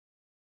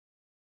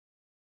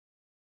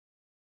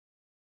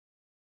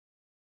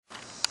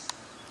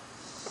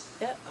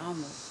It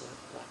almost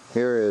looked like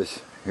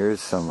Here's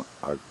a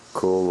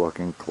cool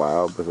looking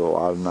cloud with a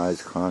lot of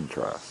nice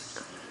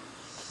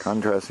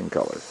contrasting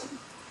colors.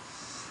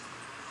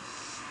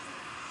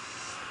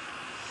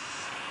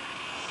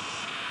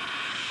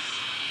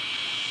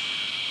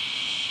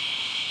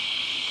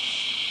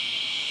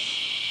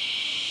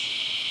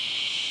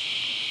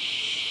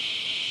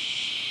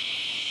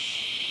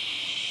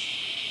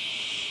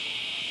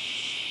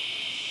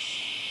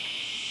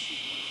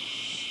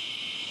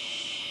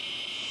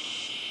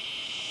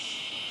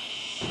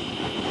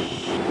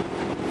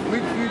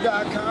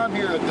 SweetView.com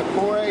here at the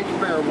 4-H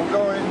fair. We'll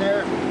go in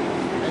there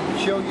and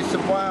show you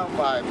some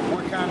wildlife.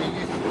 We're kind of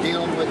used to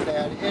dealing with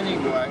that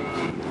anyway.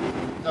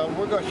 So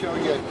we're going to show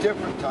you a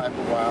different type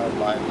of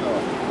wildlife.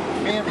 So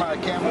me and my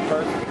camera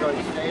person are going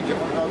to stage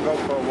and we're going to go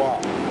for a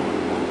walk.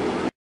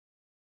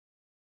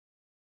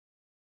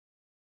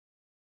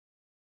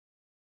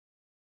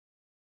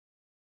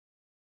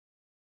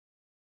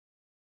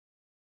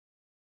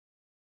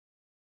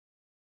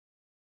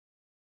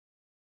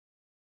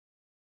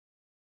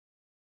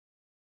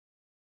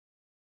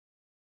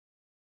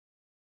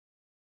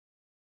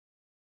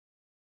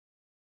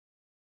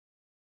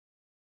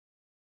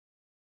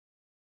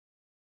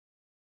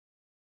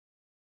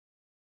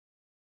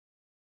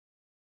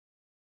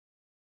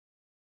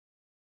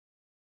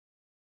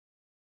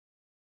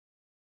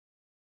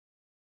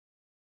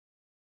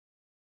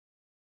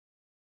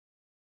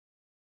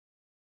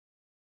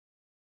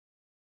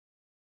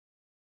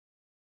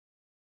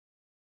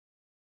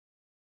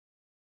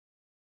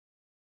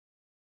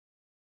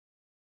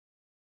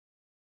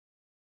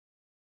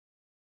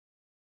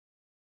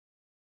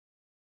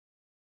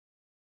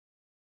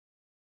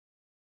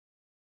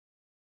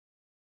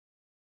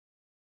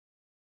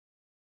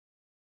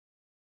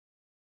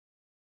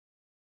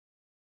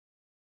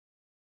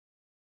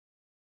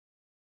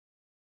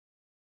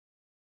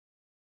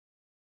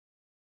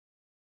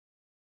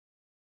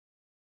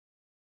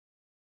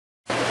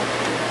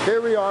 Here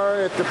we are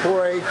at the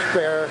 4-H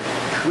fair,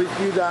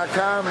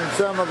 SweetView.com,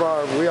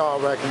 and we all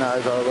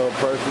recognize our little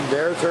person.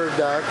 There's her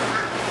duck.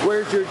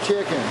 Where's your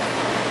chicken?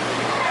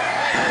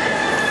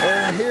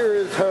 And here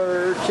is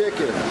her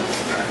chicken.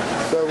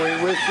 So we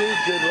wish you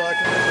good luck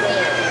in the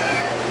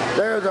fair.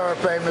 There's our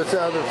famous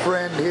other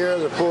friend here,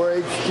 the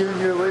 4-H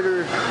junior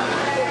leader,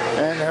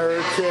 and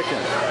her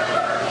chicken.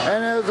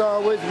 And as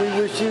always, we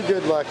wish you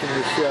good luck in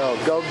the show.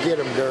 Go get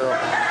 'em, girl.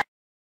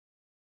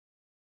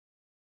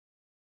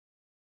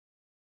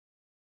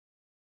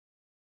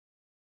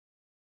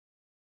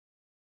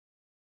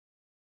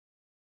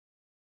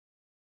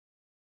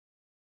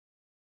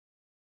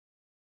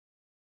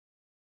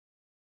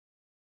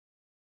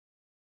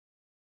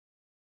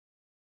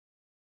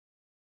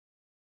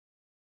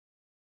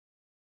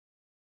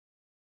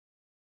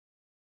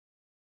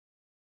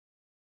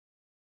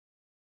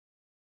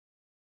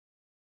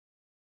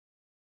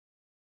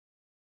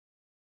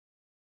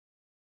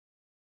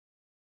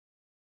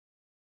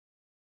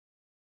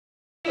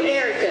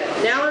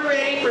 Now we're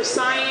ready for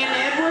Cyan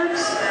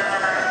Edwards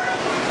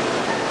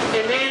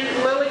and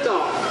then Lily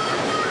Golf.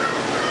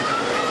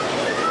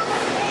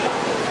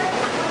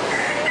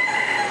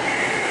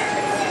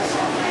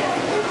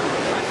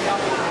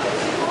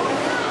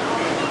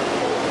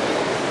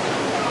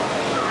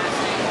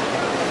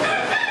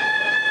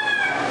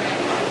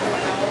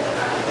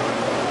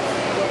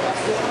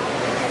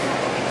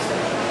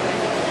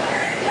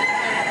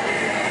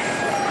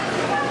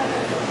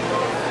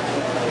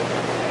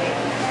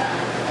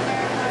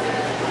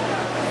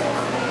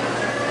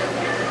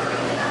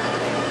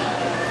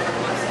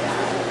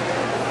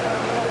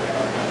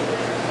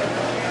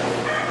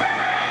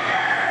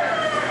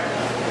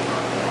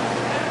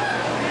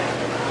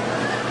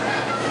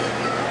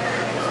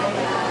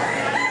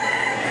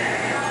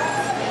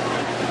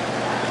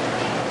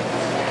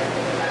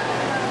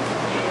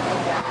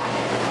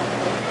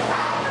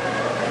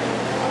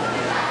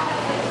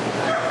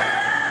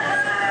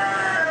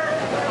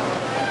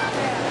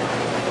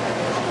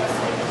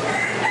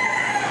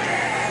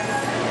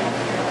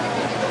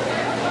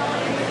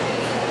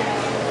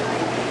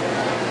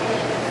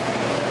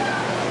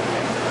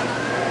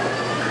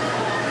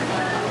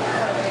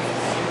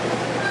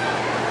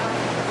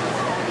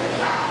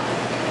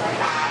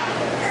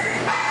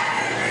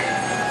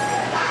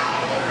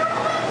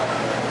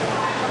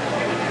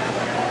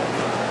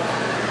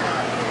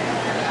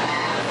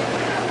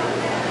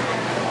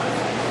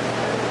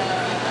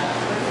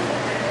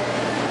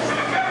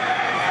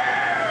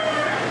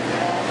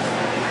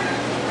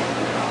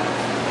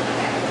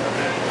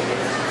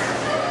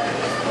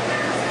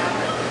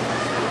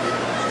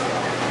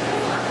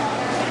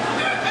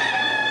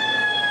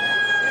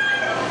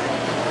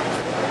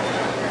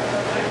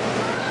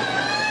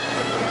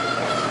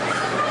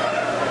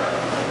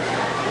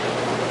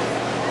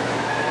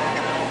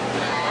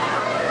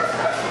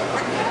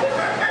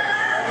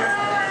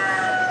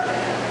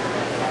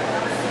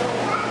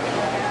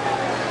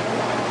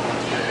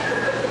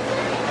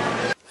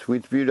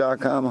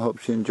 SweetView.com. I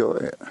hope you enjoy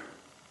it.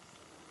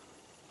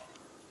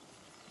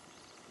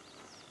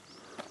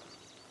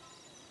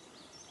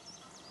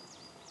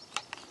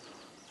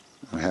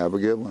 Have a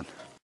good one.